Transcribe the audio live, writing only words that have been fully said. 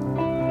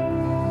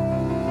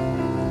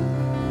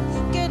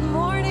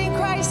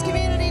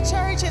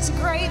church. It's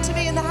great to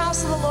be in the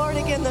house of the Lord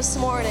again this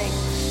morning.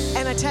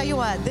 And I tell you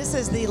what, this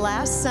is the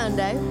last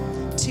Sunday,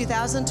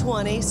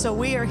 2020, so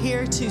we are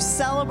here to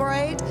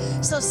celebrate.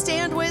 So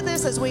stand with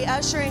us as we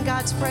usher in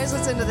God's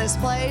presence into this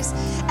place.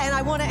 And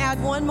I want to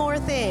add one more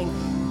thing.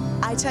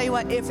 I tell you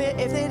what, if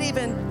it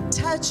even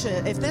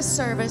touches, if this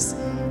service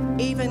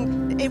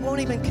it won't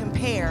even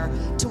compare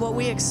to what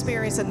we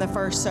experienced in the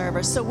first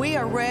service. So we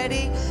are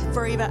ready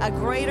for even a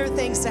greater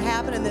things to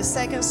happen in this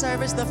second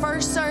service. The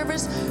first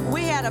service,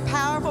 we had a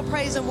powerful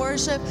praise and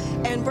worship,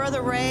 and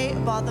Brother Ray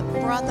brought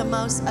the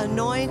most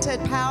anointed,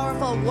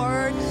 powerful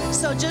word.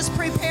 So just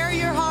prepare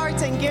your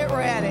hearts and get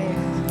ready.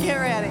 Get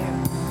ready.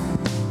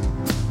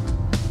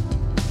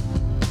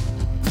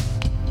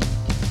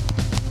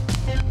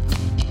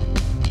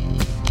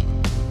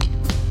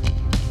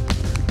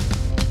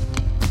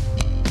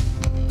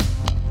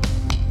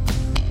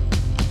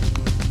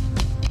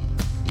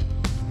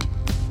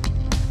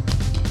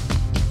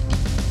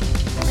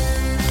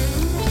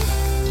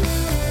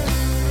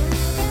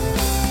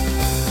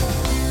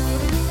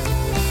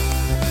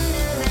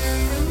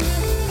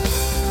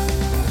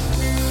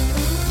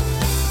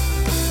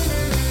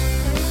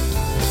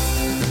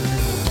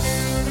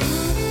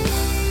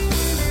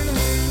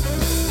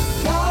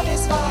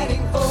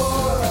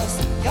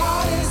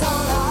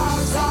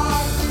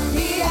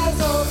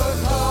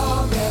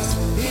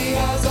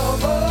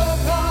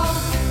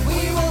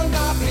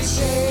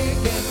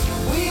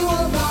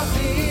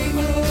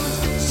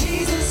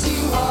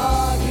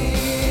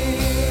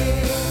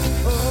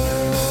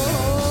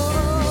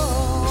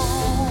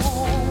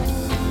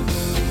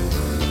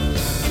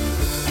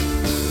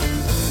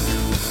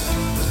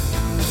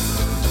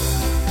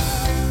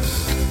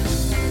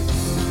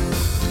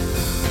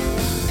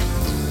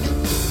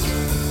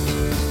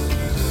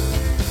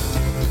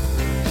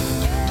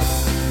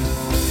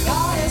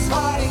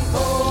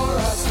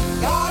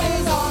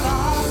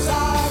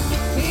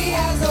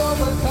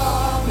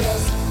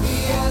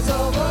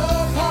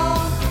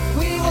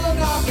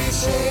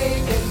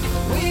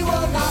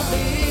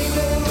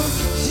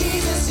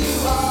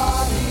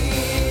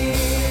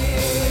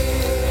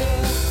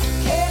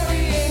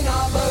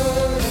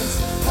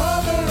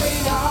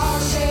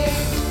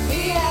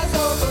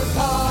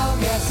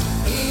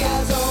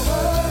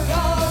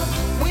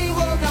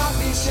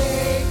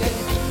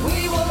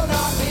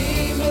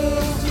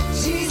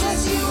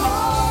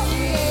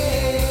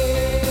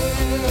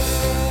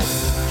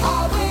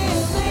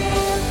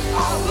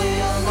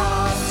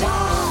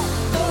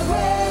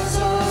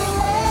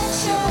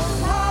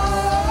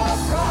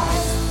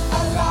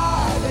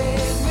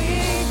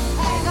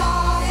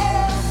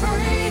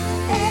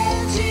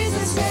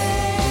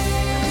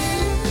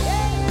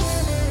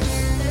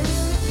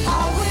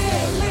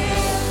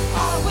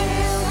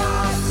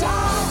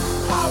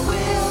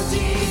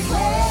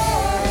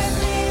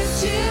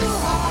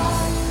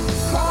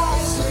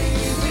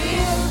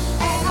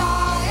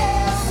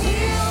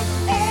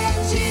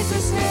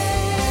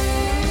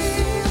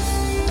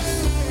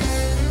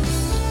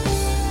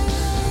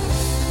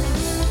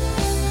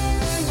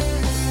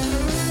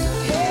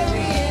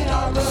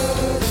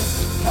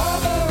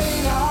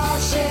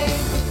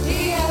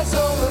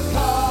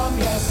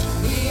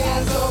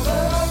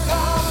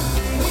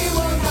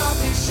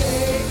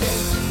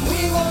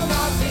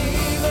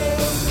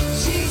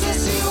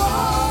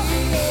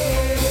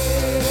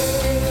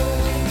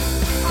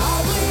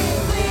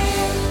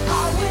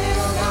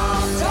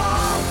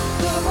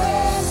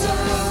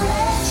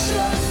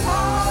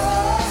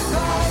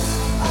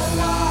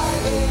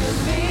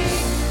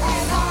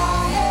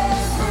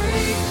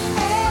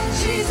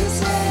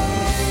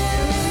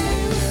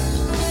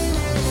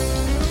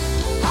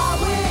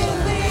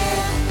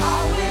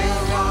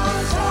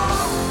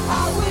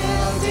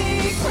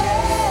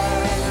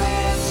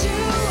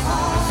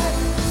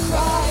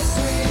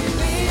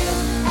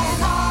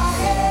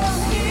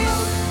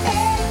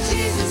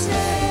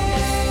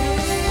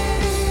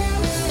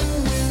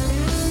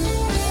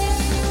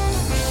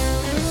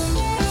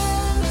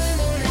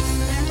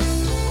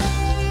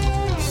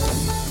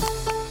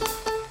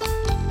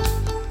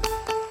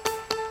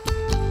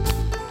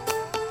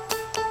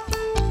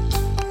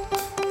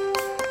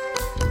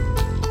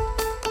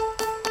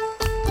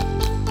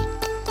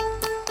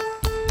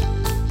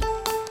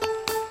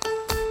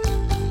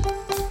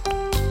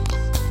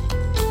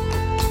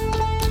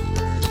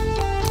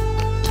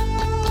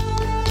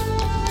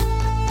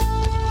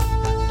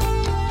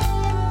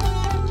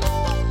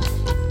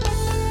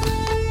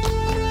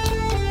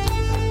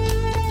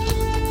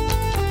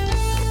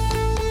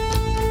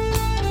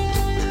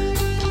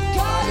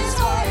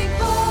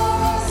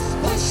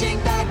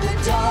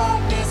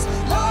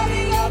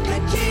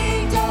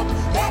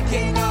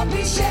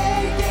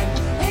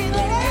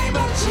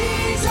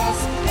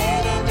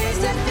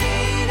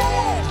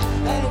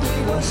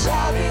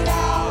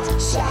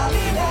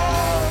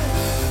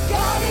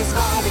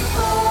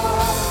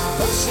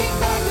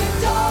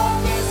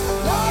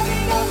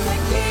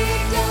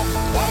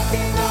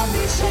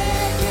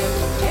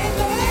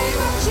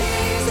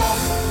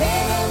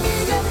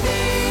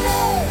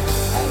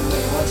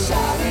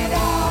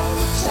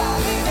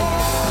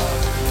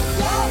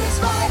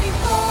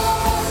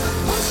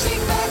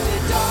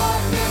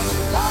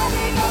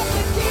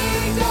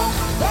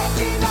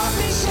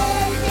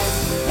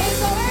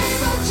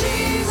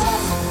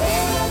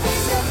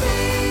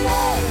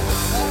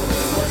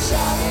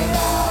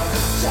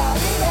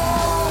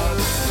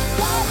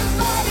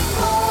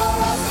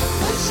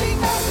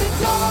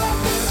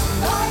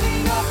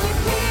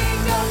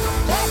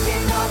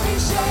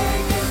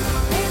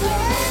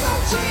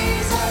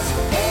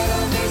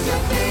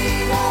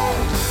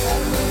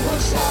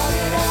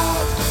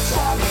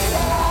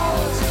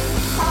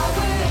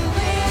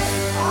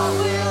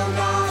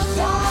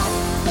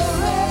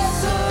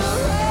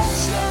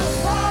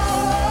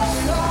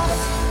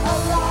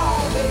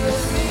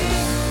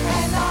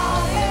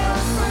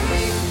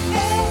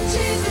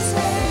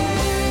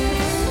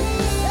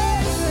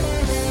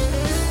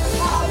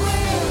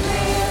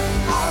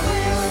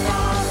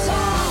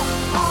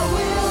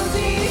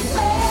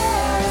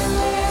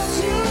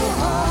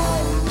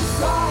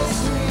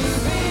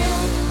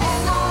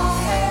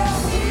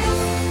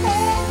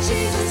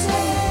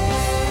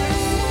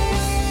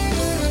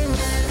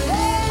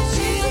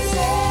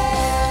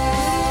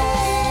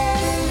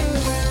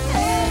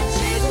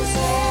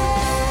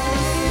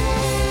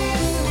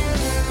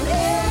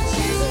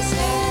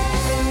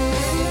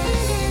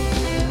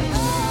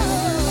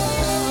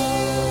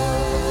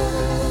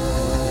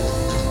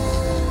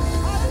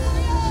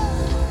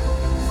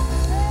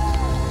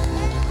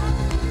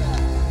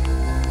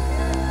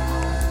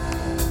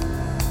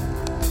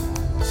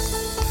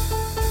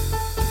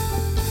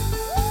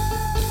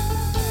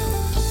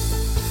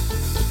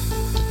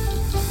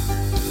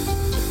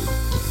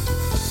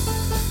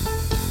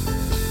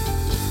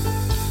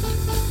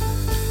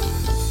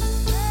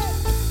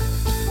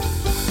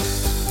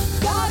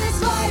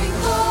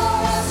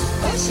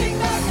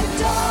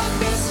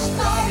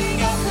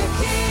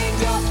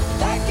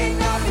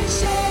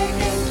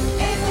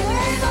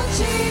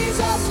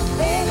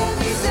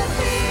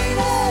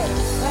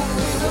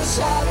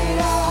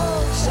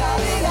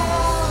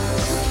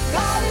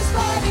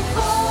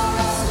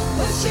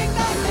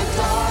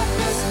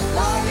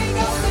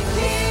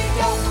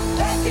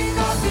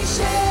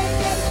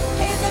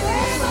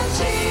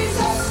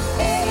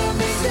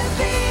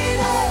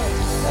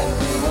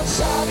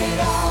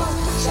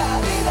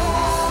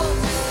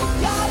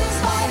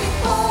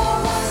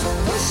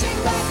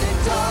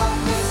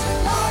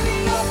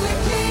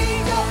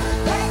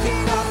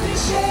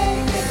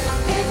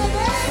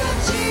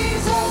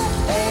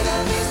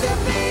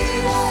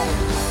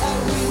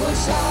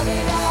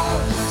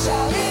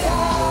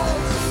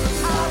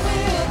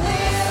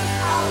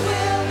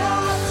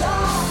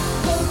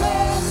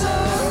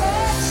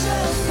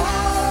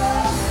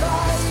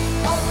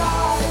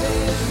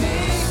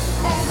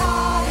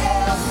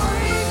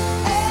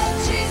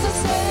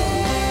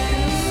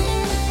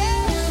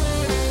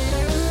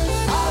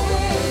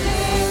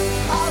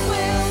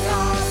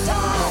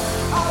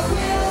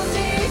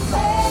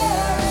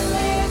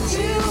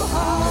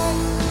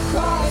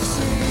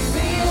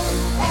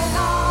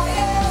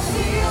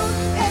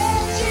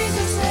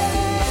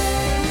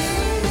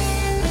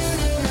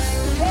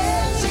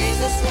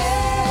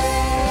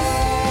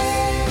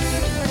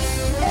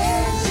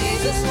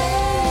 Jesus'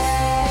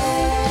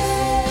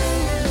 name,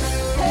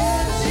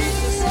 in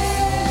Jesus'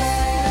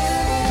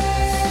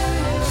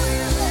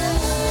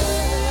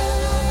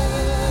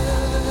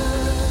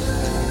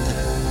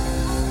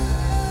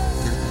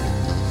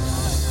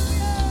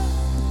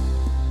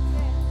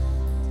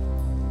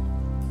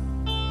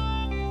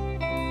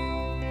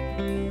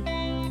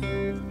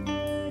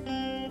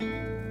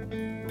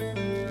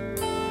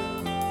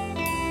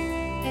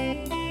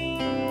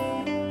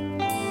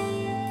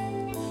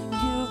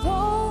 You've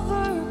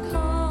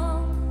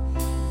overcome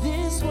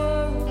this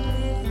world with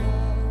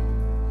love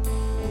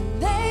and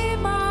made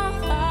my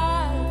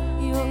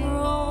life your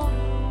own.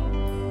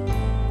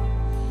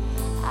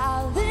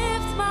 I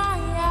lift my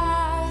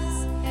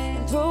eyes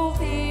and throw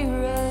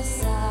fear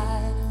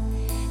aside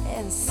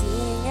and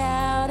sing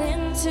out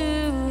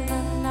into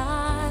the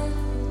night.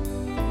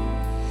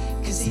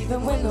 'Cause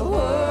even when the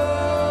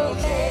world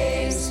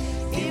caves,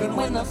 even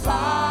when the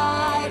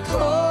fight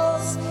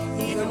close,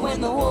 even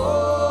when the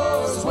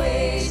war's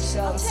waged,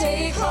 I'll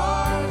take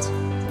heart.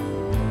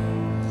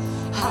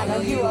 I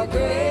know you are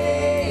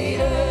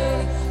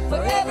greater,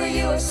 forever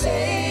you are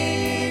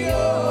Savior.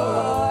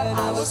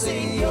 I will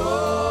sing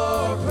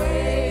your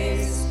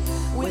praise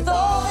with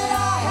all that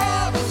I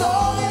have, with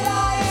all that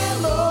I am,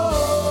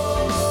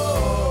 Lord.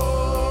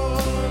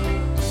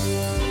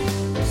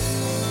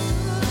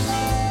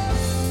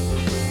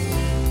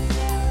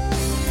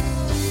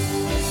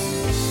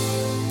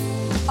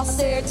 I'll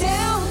stare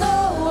down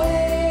the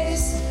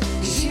ways,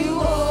 'cause you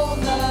hold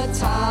the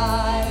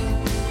tide.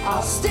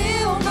 I'll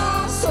still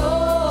my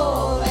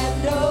soul and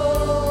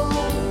know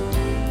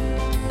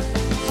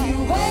you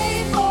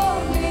wait for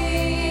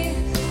me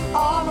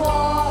on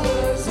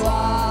waters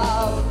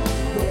wild,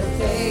 where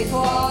faith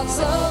walks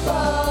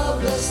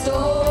above the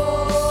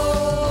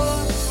storm.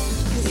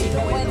 'Cause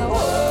even when the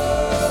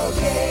world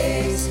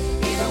caves,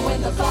 even when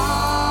the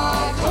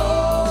fight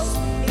close,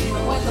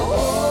 even when the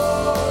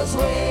war's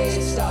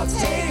waged, I'll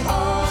take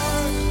heart.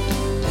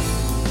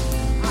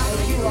 I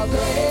know you are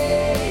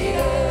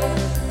greater,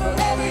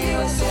 forever you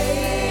are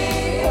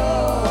Savior.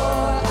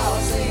 I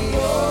will sing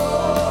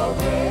your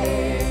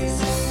praise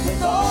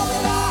with all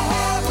that I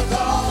have, with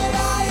all that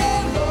I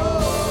am,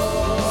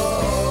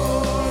 Lord.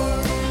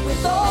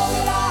 With all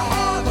that I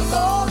have, with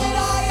all that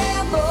I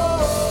am,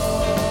 Lord.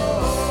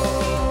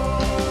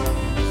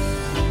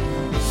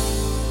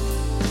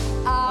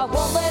 I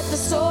won't let the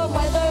storm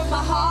weather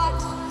my heart.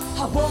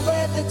 I won't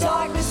let the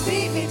darkness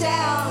beat me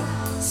down.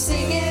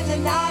 Singing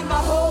tonight,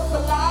 my hope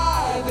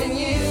alive in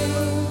you.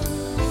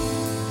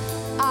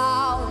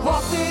 I'll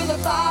walk through the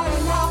fire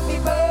and not be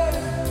burned.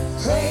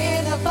 Pray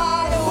in the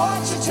fire,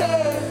 watch you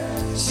turn.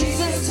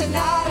 Jesus,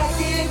 tonight I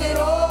give it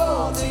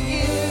all to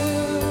you.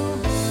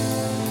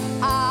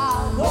 I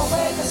won't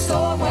let the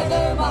storm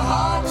weather my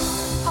heart.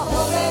 I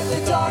won't let the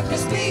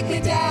darkness beat me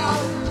down.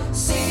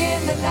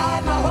 Singing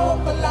tonight, my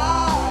hope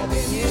alive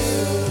in you.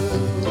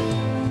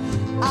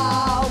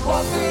 I'll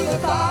walk through the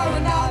fire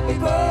and not be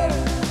burned.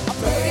 I'll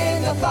pray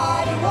in the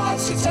fire and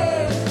watch you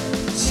turn.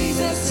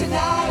 Jesus,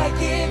 tonight I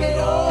give it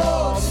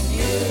all to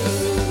you.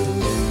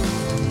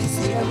 'Cause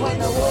even when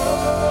the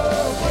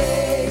world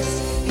caves,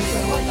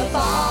 even when the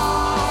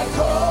fire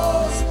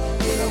calls,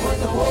 even when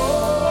the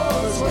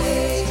war's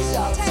waged,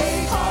 I'll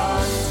take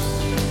heart.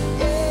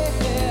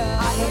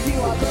 Yeah, I know you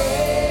are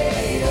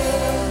greater,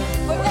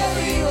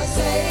 forever you are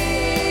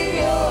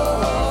Savior.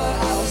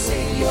 I will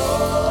sing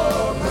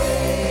your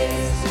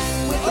praise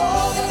with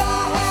all that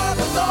I have,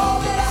 with all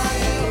that I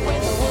am.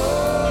 When the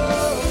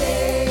world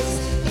caves,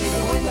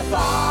 even when the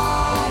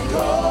fight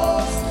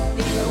grows,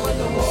 even when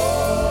the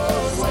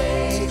war's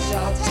waged,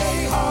 I'll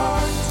take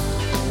heart.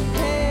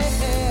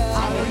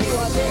 I know you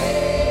are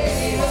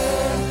greater,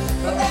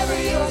 forever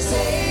you are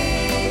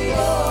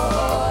Savior.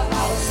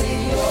 I will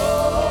sing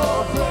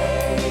your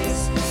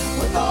praise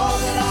with all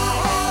that I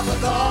have,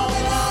 with all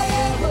that I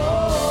am,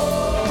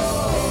 Lord.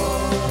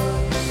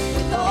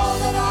 With all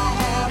that I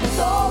have, with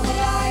all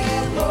that I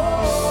am,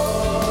 Lord.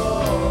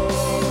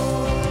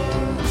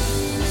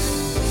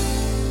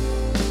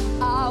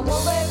 I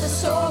won't let the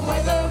storm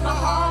weather my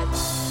heart.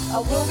 I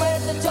won't let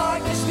the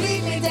darkness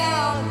beat me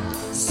down.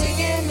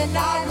 Singing the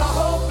night, my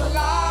hope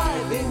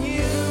alive in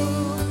you.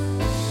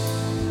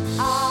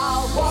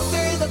 I'll walk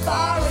through the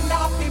fire and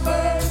not be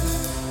burned.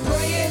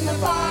 Pray in the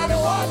fire to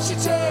watch you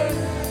turn.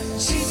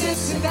 Jesus,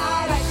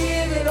 tonight I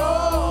give it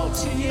all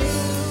to you.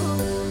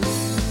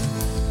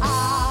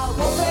 I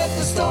won't let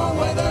the storm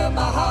weather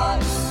my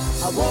heart.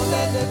 I won't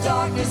let the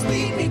darkness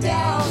beat me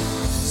down.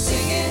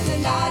 Singing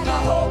tonight,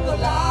 my hope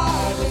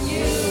alive in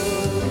you.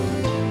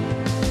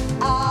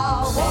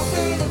 I'll walk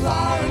through the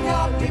fire and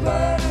not be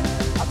burned.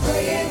 I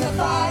pray in the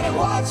fire and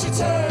watch you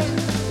turn.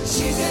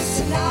 Jesus,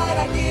 tonight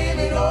I give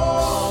it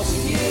all to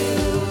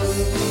you.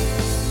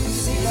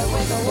 'Cause even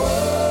when the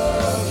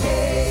world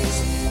caves,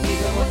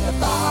 even when the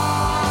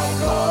fire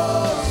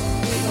goes,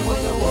 even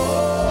when the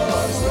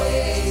war's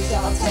waged,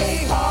 I'll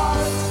take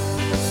heart.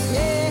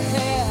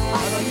 Yeah,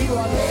 I know you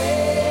are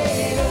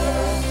greater,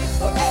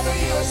 forever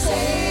you are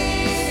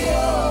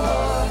Savior.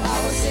 I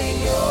will sing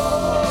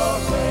your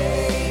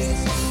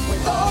praise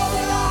with all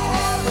that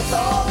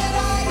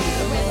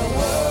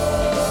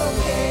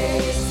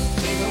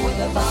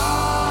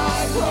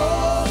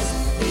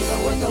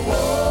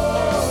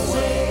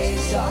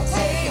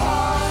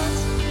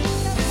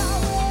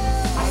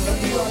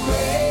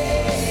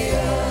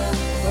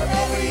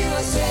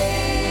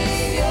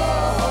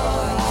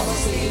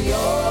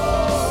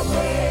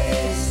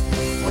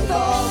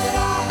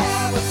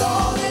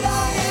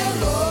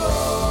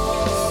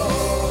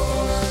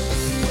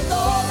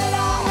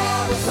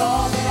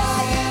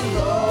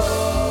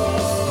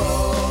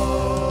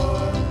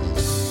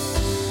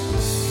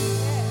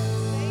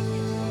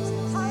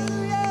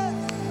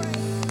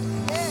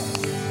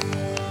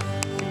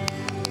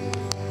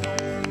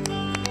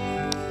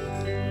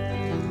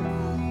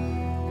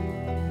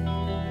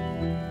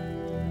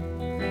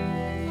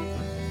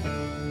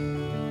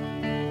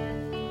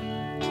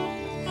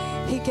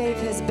He gave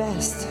his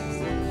best.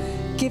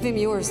 Give him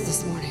yours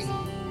this morning.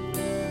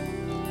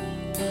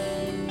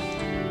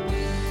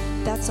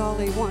 That's all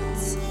he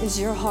wants, is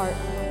your heart.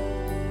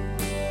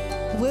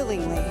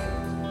 Willingly.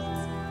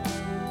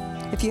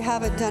 If you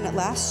haven't done it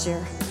last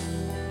year,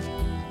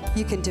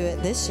 you can do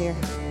it this year.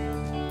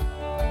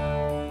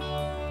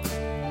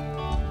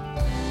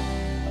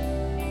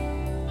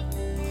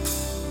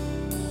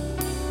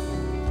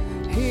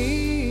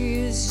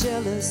 He is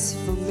jealous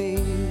for me.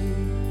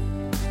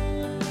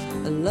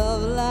 A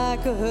love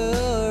like a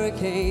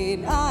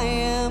hurricane. I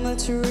am a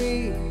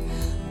tree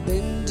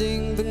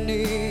bending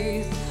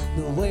beneath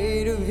the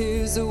weight of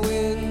his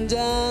wind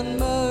and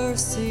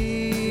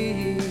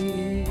mercy.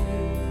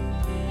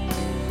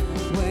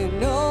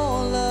 When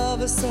all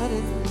of a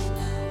sudden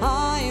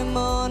I am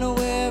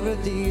unaware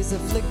of these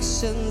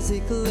afflictions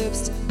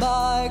eclipsed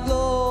by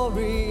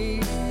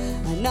glory,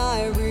 and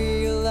I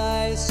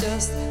realize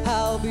just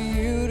how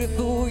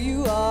beautiful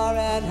you are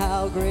and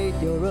how great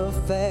your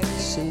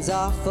affections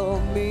are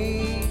for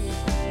me.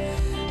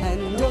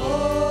 And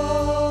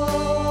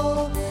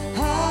oh,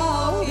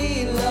 how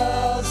he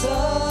loves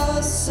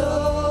us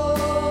so.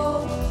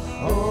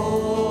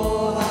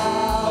 Oh,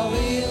 how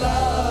he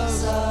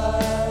loves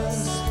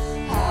us.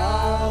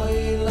 How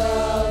he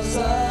loves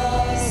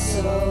us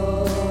so.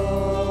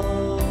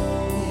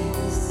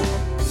 Yes.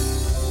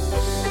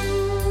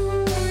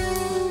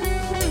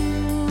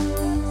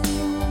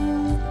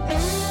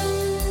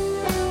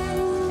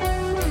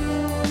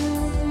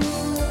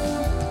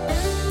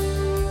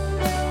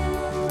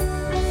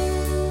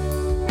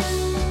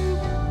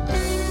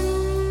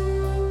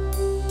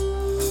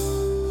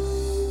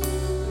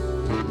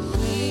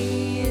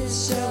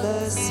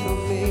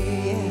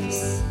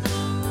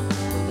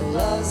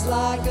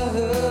 Like a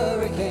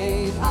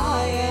hurricane,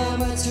 I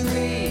am a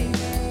tree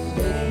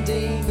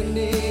bending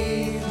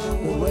beneath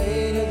the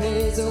weight of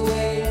his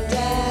wind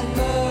and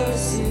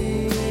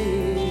mercy.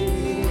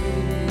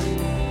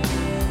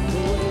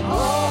 When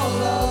all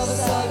of a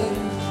sudden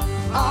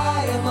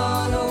I am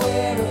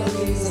unaware of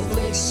these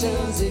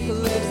afflictions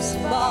eclipsed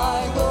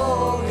by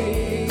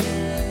glory,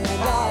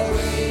 and I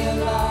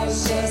realize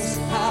just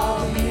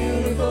how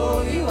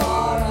beautiful you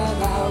are and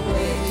how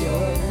great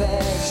your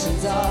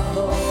affections are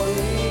for me.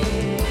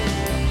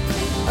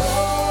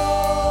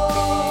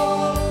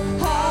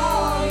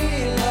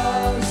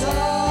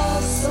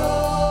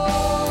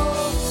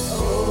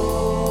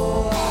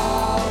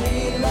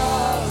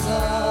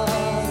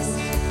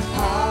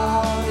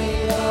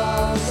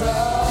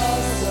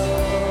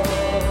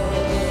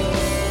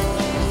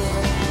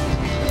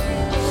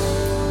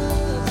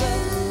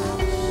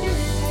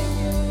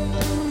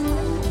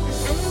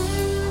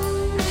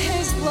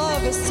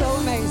 So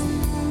amazing.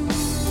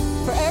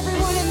 For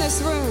everyone in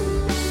this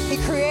room, he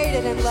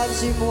created and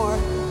loves you more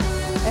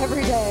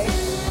every day.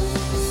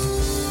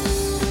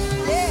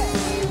 Yeah.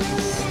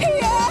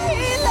 Yeah,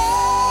 he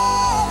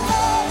loves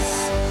us.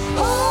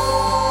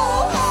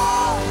 Oh,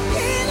 how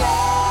he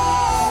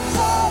loves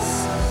us.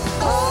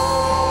 Oh,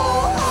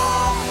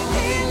 how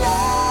he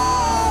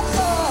loves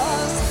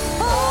us.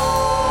 Oh,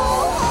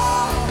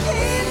 how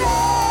he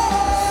loves.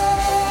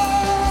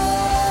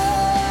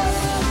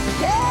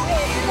 Yeah,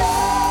 he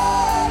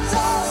loves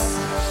us.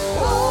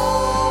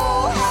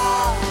 Oh,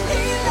 how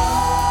he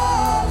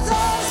loves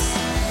us.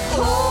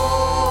 Oh,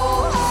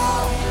 how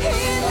he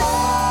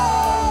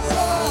loves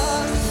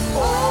us.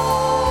 Oh,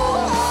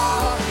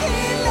 how he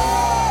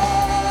loves.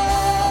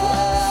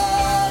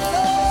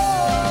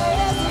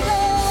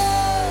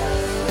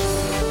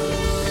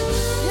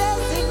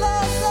 Yes, he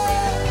loves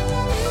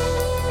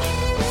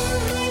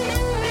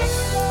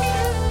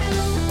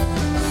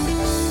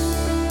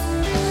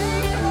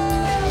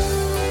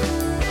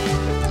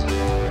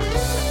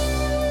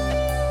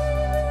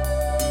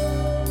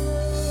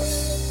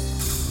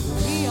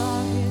We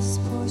are his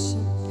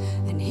portion,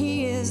 and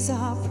he is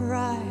our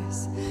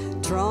prize,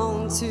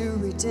 drawn to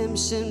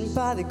redemption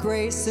by the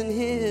grace in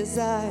his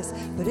eyes.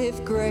 But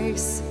if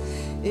grace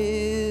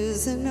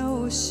is an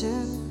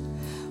ocean,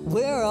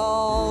 we're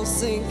all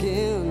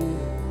sinking.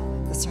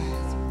 That's right.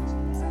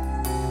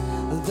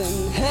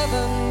 Then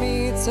heaven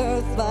meets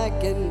earth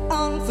like an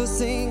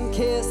unforeseen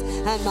kiss,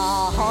 and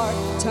my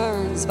heart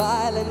turns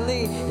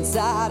violently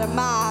inside of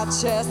my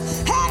chest.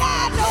 And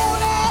I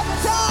don't have the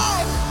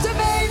time to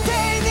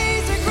maintain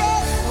these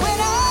regrets when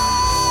I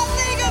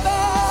think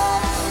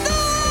about the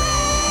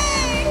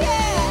way,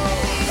 yeah,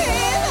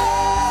 he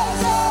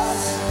loves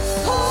us.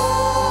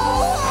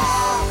 Oh,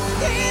 how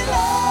he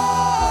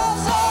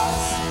loves us.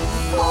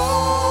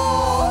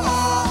 Oh,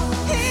 how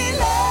he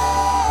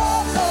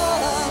loves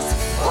us.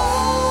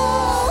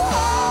 Oh,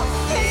 how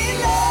he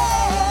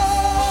loves.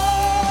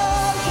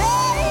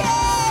 Yeah,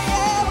 yeah,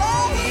 yeah,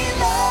 well, he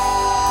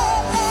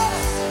loves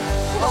us.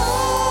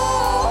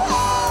 Oh,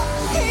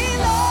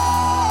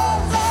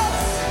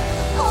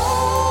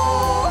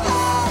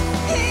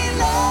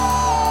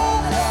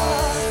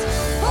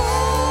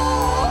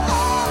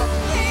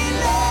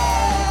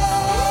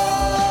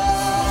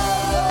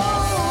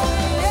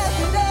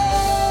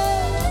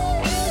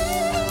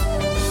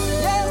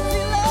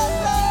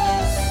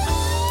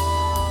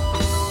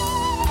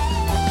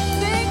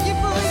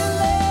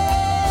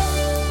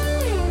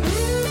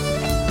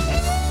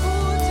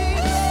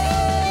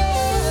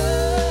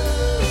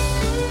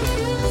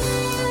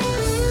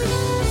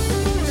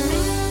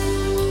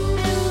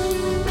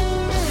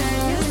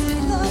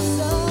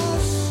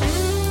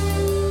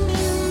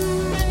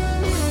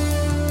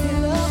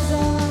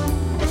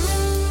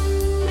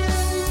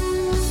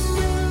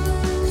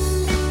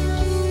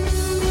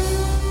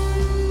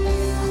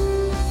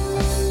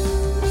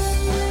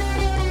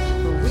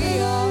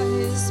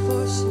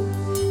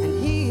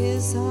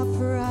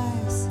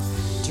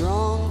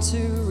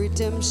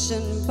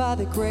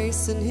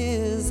 grace in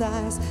his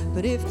eyes.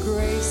 But if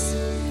grace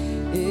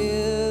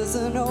is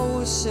an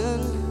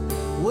ocean,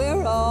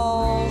 we're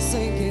all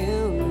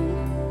sinking.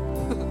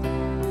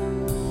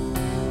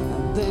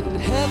 Then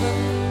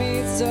heaven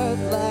meets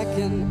earth like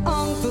an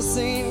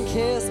unforeseen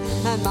kiss,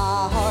 and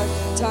my heart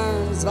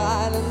turns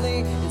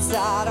violently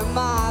inside of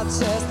my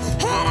chest.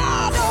 And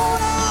I don't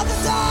have the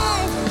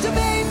time to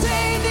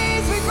maintain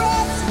these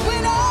regrets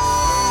when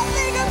I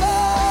think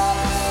about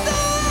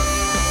the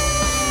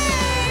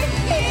way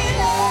he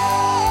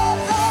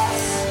loves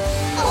us.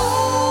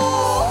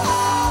 Oh,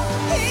 how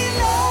he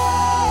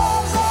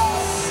loves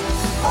us.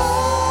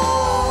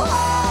 Oh,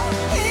 how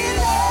he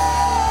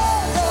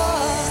loves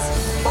us.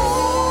 Oh,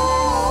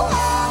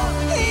 how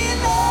he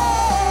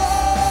loves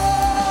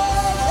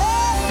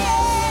us.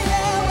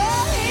 Yeah,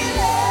 well, he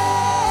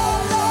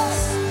loves us.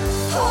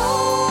 Oh,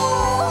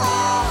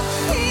 how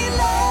he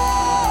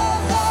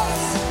loves us.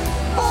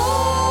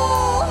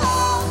 Oh,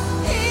 how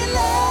he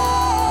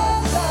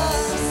loves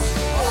us.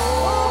 Oh,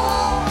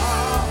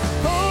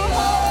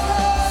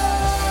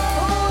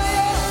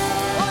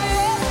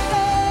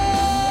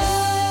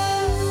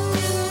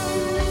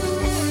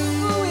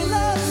 he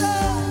loves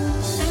us.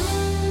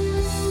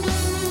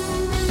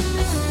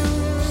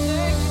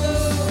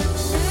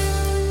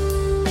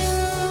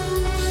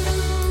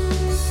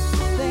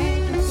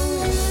 Thank you for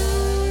your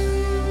love.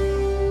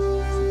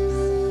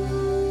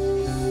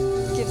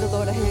 Give the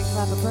Lord a hand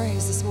clap of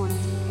praise this morning.